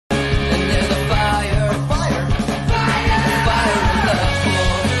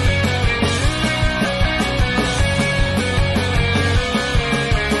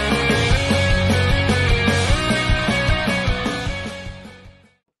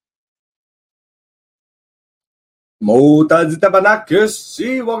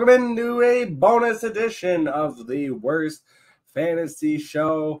Mutazitabanakisi, welcome into a bonus edition of the Worst Fantasy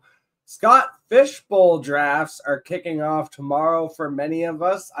Show. Scott Fishbowl drafts are kicking off tomorrow for many of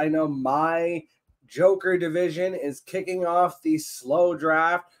us. I know my Joker division is kicking off the slow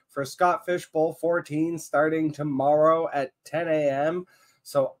draft for Scott Fishbowl 14 starting tomorrow at 10 a.m.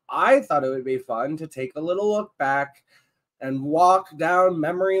 So I thought it would be fun to take a little look back and walk down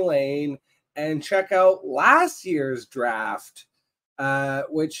memory lane and check out last year's draft,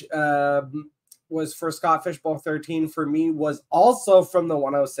 which was for Scott Fishbowl 13 for me, was also from the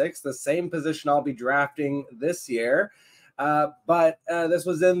 106, the same position I'll be drafting this year. But this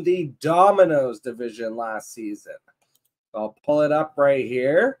was in the Dominoes division last season. I'll pull it up right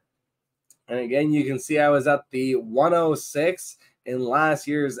here. And again, you can see I was at the 106 in last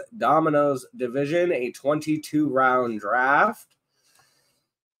year's Dominoes division, a 22-round draft.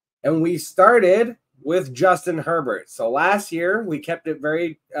 And we started with Justin Herbert. So last year, we kept it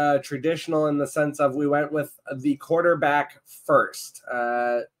very traditional in the sense of we went with the quarterback first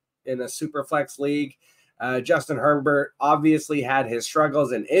in a super flex league. Justin Herbert obviously had his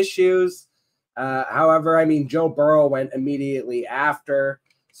struggles and issues. However, I mean, Joe Burrow went immediately after.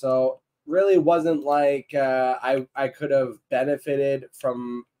 So really wasn't like I could have benefited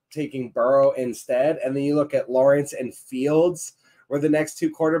from taking Burrow instead. And then you look at Lawrence and Fields were the next two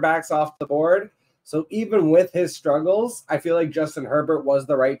quarterbacks off the board. So even with his struggles, I feel like Justin Herbert was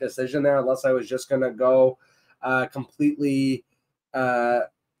the right decision there, unless I was just going to go completely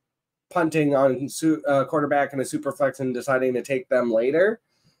punting on quarterback and a super flex and deciding to take them later.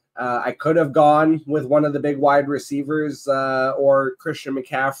 I could have gone with one of the big wide receivers or Christian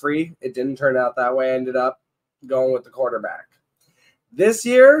McCaffrey. It didn't turn out that way. I ended up going with the quarterback. This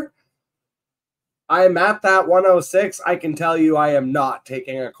year, I am at that 106. I can tell you I am not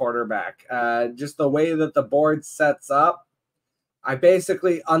taking a quarterback. Just the way that the board sets up, I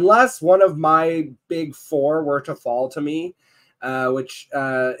basically, unless one of my big four were to fall to me, which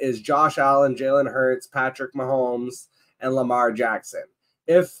is Josh Allen, Jalen Hurts, Patrick Mahomes, and Lamar Jackson.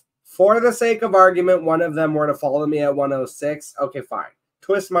 If, for the sake of argument, one of them were to fall to me at 106, okay, fine.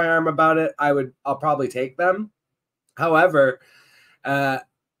 Twist my arm about it. I'll probably take them. However,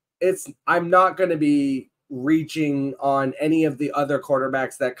 I'm not going to be reaching on any of the other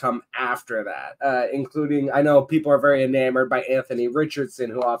quarterbacks that come after that, including, I know people are very enamored by Anthony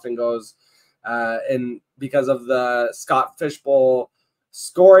Richardson, who often goes in because of the Scott Fishbowl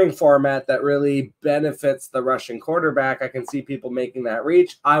scoring format that really benefits the rushing quarterback. I can see people making that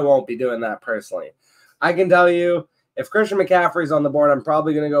reach. I won't be doing that personally. I can tell you, if Christian McCaffrey's on the board, I'm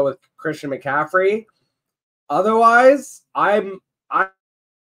probably going to go with Christian McCaffrey. Otherwise, I'm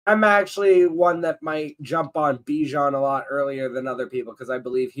actually one that might jump on Bijan a lot earlier than other people because I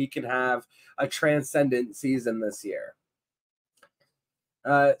believe he can have a transcendent season this year.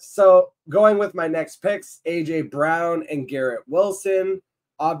 So going with my next picks, A.J. Brown and Garrett Wilson.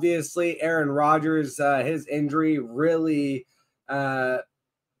 Obviously, Aaron Rodgers, his injury really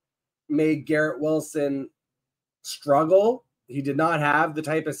made Garrett Wilson struggle. He did not have the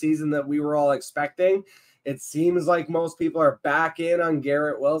type of season that we were all expecting. It seems like most people are back in on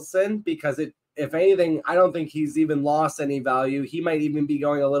Garrett Wilson because if anything, I don't think he's even lost any value. He might even be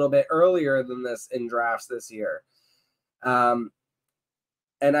going a little bit earlier than this in drafts this year. And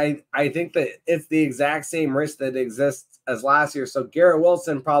I think that it's the exact same risk that exists as last year. So Garrett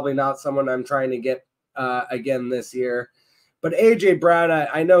Wilson, probably not someone I'm trying to get again this year. But A.J. Brown,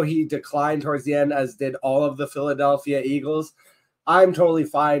 I know he declined towards the end, as did all of the Philadelphia Eagles. I'm totally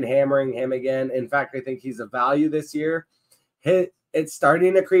fine hammering him again. In fact, I think he's a value this year. It's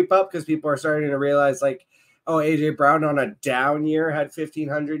starting to creep up because people are starting to realize, like, oh, A.J. Brown on a down year had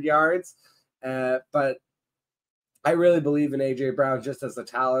 1,500 yards. But I really believe in A.J. Brown just as a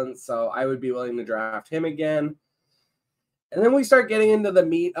talent, so I would be willing to draft him again. And then we start getting into the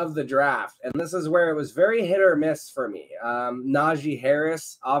meat of the draft, and this is where it was very hit or miss for me. Najee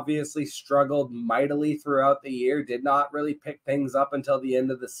Harris obviously struggled mightily throughout the year, did not really pick things up until the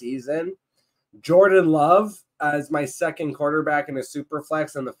end of the season. Jordan Love as my second quarterback in a super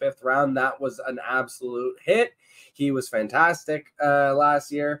flex in the 5th round, that was an absolute hit. He was fantastic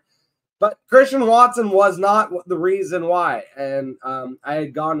last year. But Christian Watson was not the reason why. And I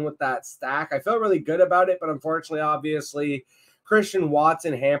had gone with that stack. I felt really good about it, but unfortunately, obviously, Christian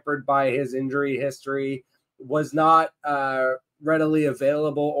Watson, hampered by his injury history, was not readily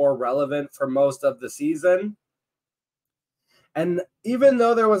available or relevant for most of the season. And even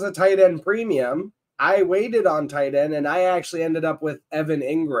though there was a tight end premium, I waited on tight end, and I actually ended up with Evan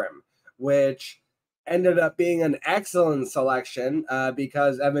Ingram, which ended up being an excellent selection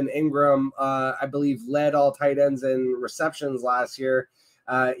because Evan Ingram, I believe, led all tight ends in receptions last year.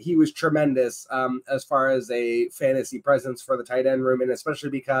 He was tremendous as far as a fantasy presence for the tight end room, and especially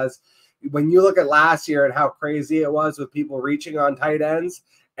because when you look at last year and how crazy it was with people reaching on tight ends,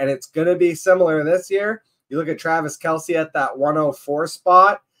 and it's going to be similar this year. You look at Travis Kelce at that 104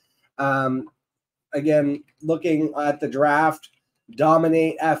 spot. Again, looking at the draft,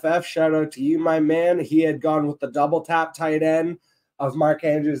 Dominate FF, shout out to you, my man. He had gone with the double tap tight end of Mark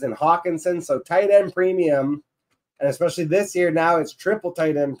Andrews and Hawkinson. So tight end premium, and especially this year now it's triple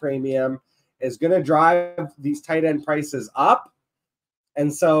tight end premium, is going to drive these tight end prices up.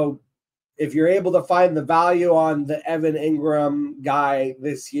 And so if you're able to find the value on the Evan Ingram guy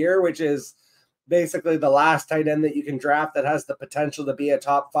this year, which is basically the last tight end that you can draft that has the potential to be a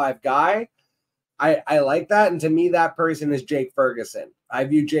top 5 guy, I like that. And to me, that person is Jake Ferguson. I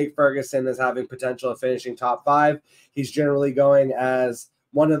view Jake Ferguson as having potential of finishing top 5. He's generally going as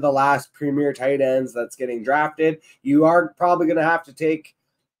one of the last premier tight ends that's getting drafted. You are probably going to have to take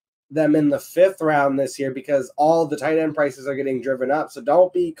them in the 5th round this year because all the tight end prices are getting driven up. So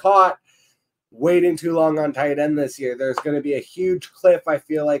don't be caught waiting too long on tight end this year. There's going to be a huge cliff, I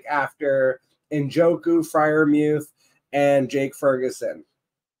feel like, after Njoku, Freiermuth, and Jake Ferguson.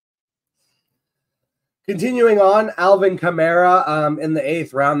 Continuing on, Alvin Kamara in the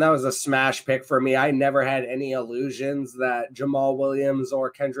 8th round. That was a smash pick for me. I never had any illusions that Jamal Williams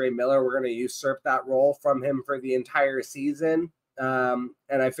or Kendre Miller were going to usurp that role from him for the entire season. And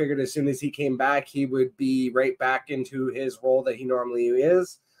I figured as soon as he came back, he would be right back into his role that he normally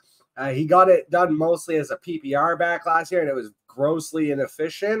is. He got it done mostly as a PPR back last year, and it was grossly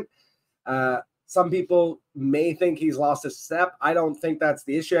inefficient. Some people may think he's lost a step. I don't think that's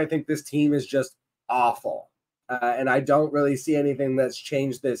the issue. I think this team is just awful. And I don't really see anything that's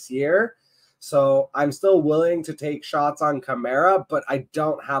changed this year. So I'm still willing to take shots on Kamara, but I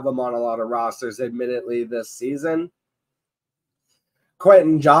don't have him on a lot of rosters, admittedly, this season.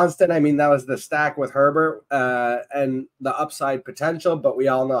 Quentin Johnston, I mean, that was the stack with Herbert and the upside potential, but we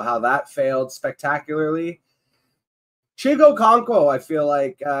all know how that failed spectacularly. Chigo Okonkwo, I feel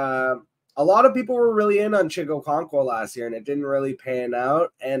like a lot of people were really in on Chigo Okonkwo last year, and it didn't really pan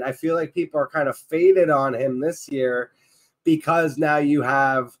out. And I feel like people are kind of faded on him this year because now you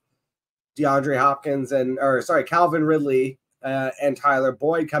have Calvin Ridley and Tyler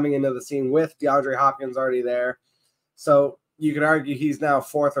Boyd coming into the scene with DeAndre Hopkins already there. So you could argue he's now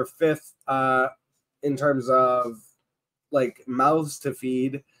 4th or 5th in terms of like mouths to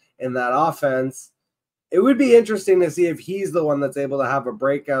feed in that offense. It would be interesting to see if he's the one that's able to have a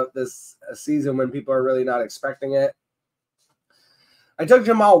breakout this season when people are really not expecting it. I took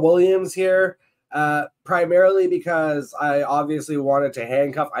Jamal Williams here primarily because I obviously wanted to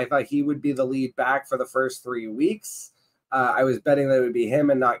handcuff. I thought he would be the lead back for the first 3 weeks. I was betting that it would be him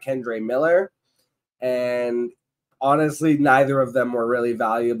and not Kendre Miller. And honestly, neither of them were really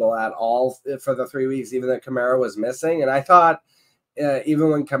valuable at all for the 3 weeks, even though Kamara was missing. And I thought even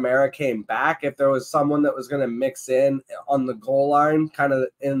when Kamara came back, if there was someone that was going to mix in on the goal line, kind of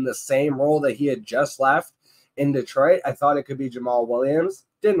in the same role that he had just left in Detroit, I thought it could be Jamal Williams.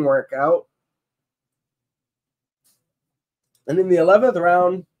 Didn't work out. And in the 11th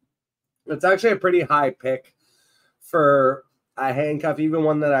round, it's actually a pretty high pick for a handcuff, even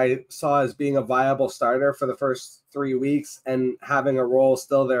one that I saw as being a viable starter for the first 3 weeks and having a role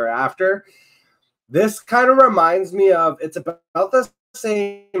still thereafter. This kind of reminds me of, it's about the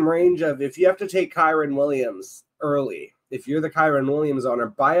same range of if you have to take Kyren Williams early, if you're the Kyren Williams owner,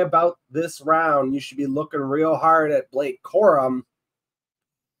 by about this round, you should be looking real hard at Blake Corum.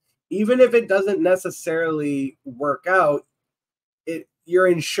 Even if it doesn't necessarily work out, you're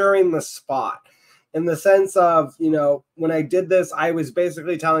ensuring the spot. In the sense of, when I did this, I was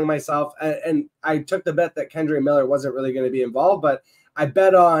basically telling myself, and I took the bet that Kendre Miller wasn't really going to be involved, but I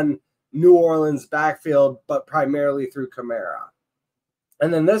bet on New Orleans backfield, but primarily through Kamara.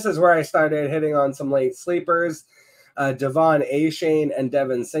 And then this is where I started hitting on some late sleepers. Devon Achane and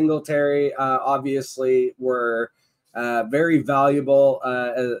Devin Singletary obviously were very valuable,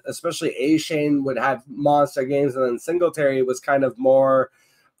 especially Achane would have monster games, and then Singletary was kind of more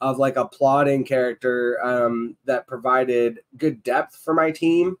of like a plotting character that provided good depth for my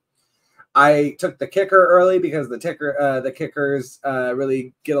team. I took the kicker early because the kickers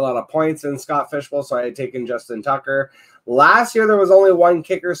really get a lot of points in Scott Fishbowl, so I had taken Justin Tucker. Last year, there was only one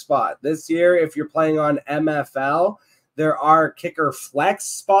kicker spot. This year, if you're playing on MFL, there are kicker flex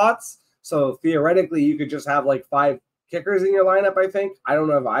spots. So theoretically, you could just have like 5 kickers in your lineup, I think. I don't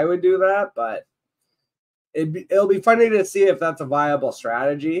know if I would do that, but it'll be funny to see if that's a viable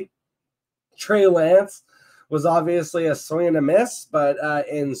strategy. Trey Lance was obviously a swing and a miss, but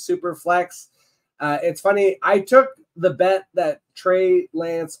in Superflex, it's funny. I took the bet that Trey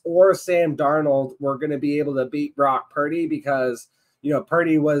Lance or Sam Darnold were going to be able to beat Brock Purdy because,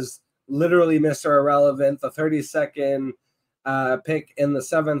 Purdy was literally Mr. Irrelevant, the 32nd pick in the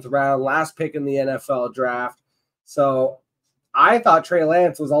 7th round, last pick in the NFL draft. So I thought Trey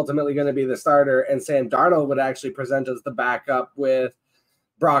Lance was ultimately going to be the starter and Sam Darnold would actually present as the backup with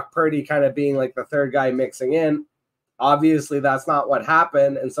Brock Purdy kind of being like the third guy mixing in. Obviously, that's not what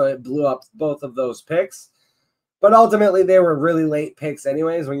happened, and so it blew up both of those picks. But ultimately, they were really late picks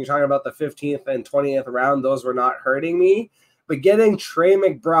anyways. When you're talking about the 15th and 20th round, those were not hurting me. But getting Trey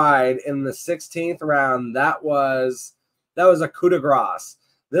McBride in the 16th round, that was a coup de grace.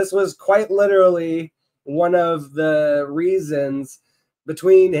 This was quite literally one of the reasons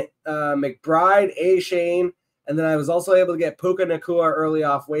between McBride, A-Shane, and then I was also able to get Puka Nacua early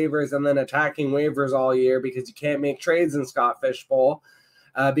off waivers and then attacking waivers all year because you can't make trades in Scott Fishbowl.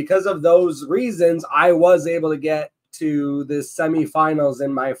 Because of those reasons, I was able to get to the semifinals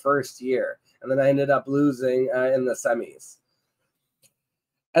in my first year. And then I ended up losing in the semis.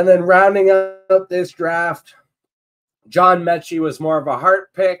 And then rounding up this draft, John Mechie was more of a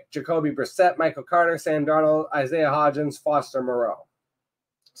heart pick. Jacoby Brissett, Michael Carter, Sam Darnold, Isaiah Hodgins, Foster Moreau.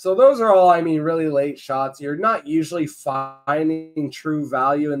 So those are all, really late shots. You're not usually finding true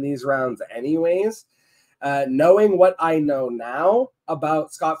value in these rounds anyways. Knowing what I know now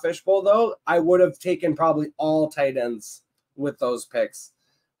about Scott Fishbowl, though, I would have taken probably all tight ends with those picks.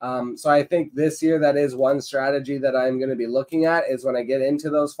 So I think this year that is one strategy that I'm going to be looking at is when I get into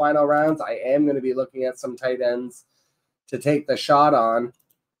those final rounds, I am going to be looking at some tight ends to take the shot on.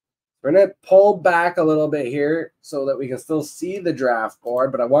 We're going to pull back a little bit here so that we can still see the draft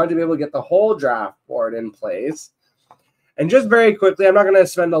board, but I wanted to be able to get the whole draft board in place. And just very quickly, I'm not going to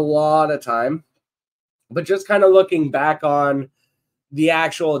spend a lot of time, but just kind of looking back on the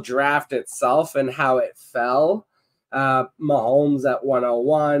actual draft itself and how it fell. Mahomes at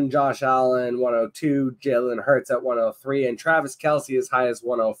 101, Josh Allen 102, Jalen Hurts at 103, and Travis Kelce as high as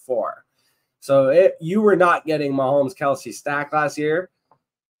 104. So you were not getting Mahomes-Kelce stack last year.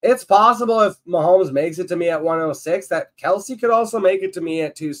 It's possible if Mahomes makes it to me at 106 that Kelce could also make it to me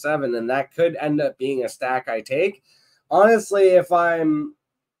at 27, and that could end up being a stack I take. Honestly, if I'm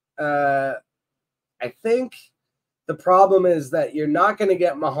I think the problem is that you're not going to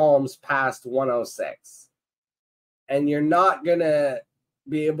get Mahomes past 106. And you're not going to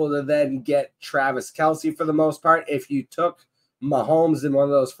be able to then get Travis Kelce for the most part. If you took Mahomes in one of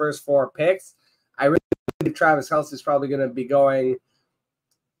those first 4 picks, I really think Travis Kelce is probably going to be going,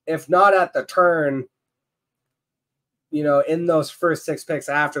 if not at the turn, in those first 6 picks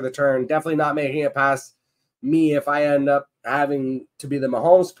after the turn, definitely not making it past me if I end up having to be the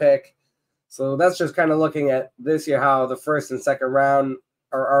Mahomes pick. So that's just kind of looking at this year, how the first and second round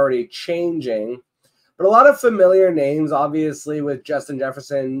are already changing. But a lot of familiar names, obviously, with Justin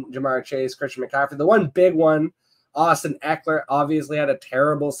Jefferson, Jamar Chase, Christian McCaffrey. The one big one, Austin Eckler, obviously had a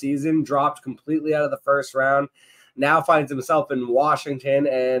terrible season, dropped completely out of the first round, now finds himself in Washington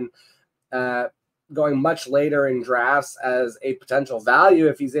and going much later in drafts as a potential value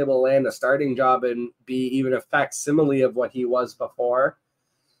if he's able to land a starting job and be even a facsimile of what he was before.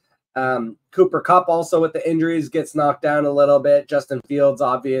 Cooper Kupp also with the injuries gets knocked down a little bit. Justin Fields,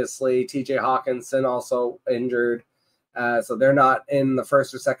 obviously. TJ Hawkinson also injured. So they're not in the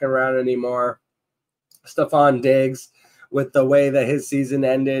first or second round anymore. Stephon Diggs, with the way that his season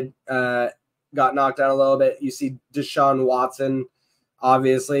ended, got knocked down a little bit. You see Deshaun Watson,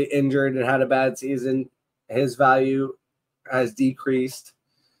 obviously injured and had a bad season. His value has decreased.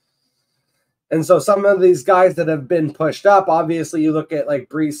 And so some of these guys that have been pushed up, obviously you look at like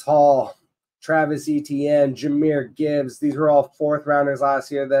Breece Hall, Travis Etienne, Jahmyr Gibbs. These were all 4th rounders last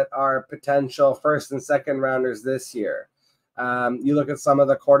year that are potential 1st and 2nd rounders this year. You look at some of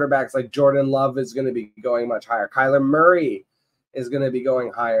the quarterbacks like Jordan Love is going to be going much higher. Kyler Murray is going to be going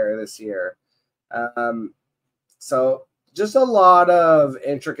higher this year. So just a lot of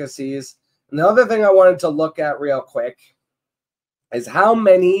intricacies. And the other thing I wanted to look at real quick is how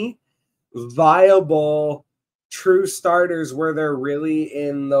many viable true starters were there really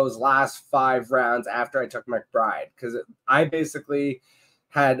in those last 5 rounds after I took McBride, because I basically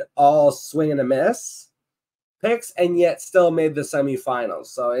had all swing and a miss picks and yet still made the semifinals.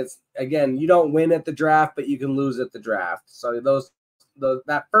 So it's, again, you don't win at the draft, but you can lose at the draft. So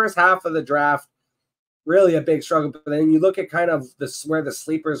that first half of the draft, really a big struggle. But then you look at kind of where the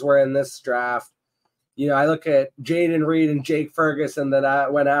sleepers were in this draft. I look at Jaden Reed and Jake Ferguson that I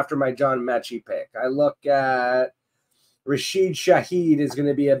went after my John Mechie pick. I look at Rashid Shaheed is going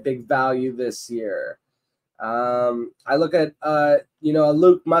to be a big value this year. I look at, you know, a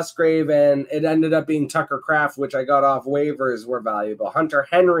Luke Musgrave, and it ended up being Tucker Kraft, which I got off waivers, were valuable. Hunter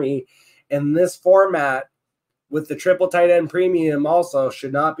Henry in this format with the triple tight end premium also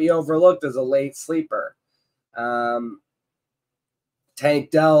should not be overlooked as a late sleeper.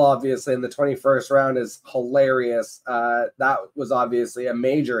 Tank Dell, obviously, in the 21st round is hilarious. That was obviously a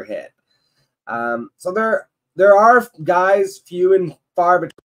major hit. So there are guys few and far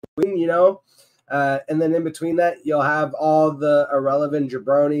between, you know, and then in between that, you'll have all the irrelevant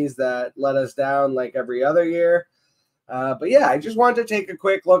jabronis that let us down like every other year. But yeah, I just wanted to take a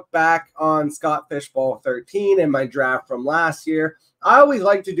quick look back on Scott Fishbowl 13 and my draft from last year. I always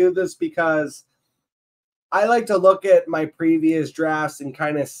like to do this because I like to look at my previous drafts and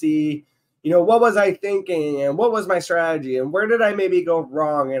kind of see, you know, what was I thinking and what was my strategy and where did I maybe go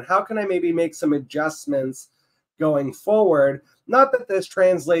wrong and how can I maybe make some adjustments going forward. Not that this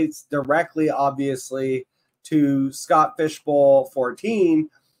translates directly, obviously, to Scott Fishbowl 14,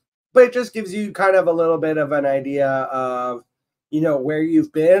 but it just gives you kind of a little bit of an idea of, you know, where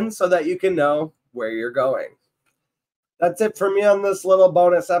you've been so that you can know where you're going. That's it for me on this little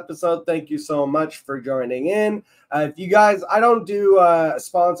bonus episode. Thank you so much for joining in. If you guys, I don't do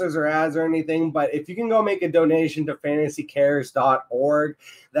sponsors or ads or anything, but if you can go make a donation to fantasycares.org,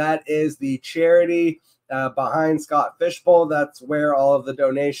 that is the charity behind Scott Fishbowl. That's where all of the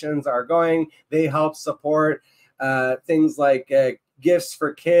donations are going. They help support things like gifts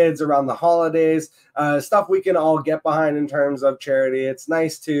for kids around the holidays, stuff we can all get behind in terms of charity. It's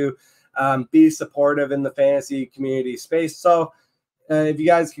nice to be supportive in the fantasy community space. So if you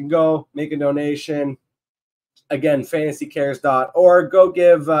guys can go make a donation, again, fantasycares.org. Go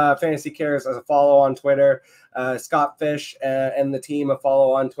give Fantasy Cares a follow on Twitter, Scott Fish and the team a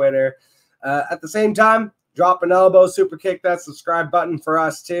follow on Twitter. At the same time, drop an elbow, super kick that subscribe button for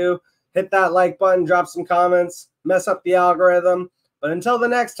us too. Hit that like button, drop some comments, mess up the algorithm. But until the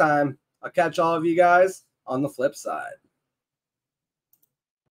next time, I'll catch all of you guys on the flip side.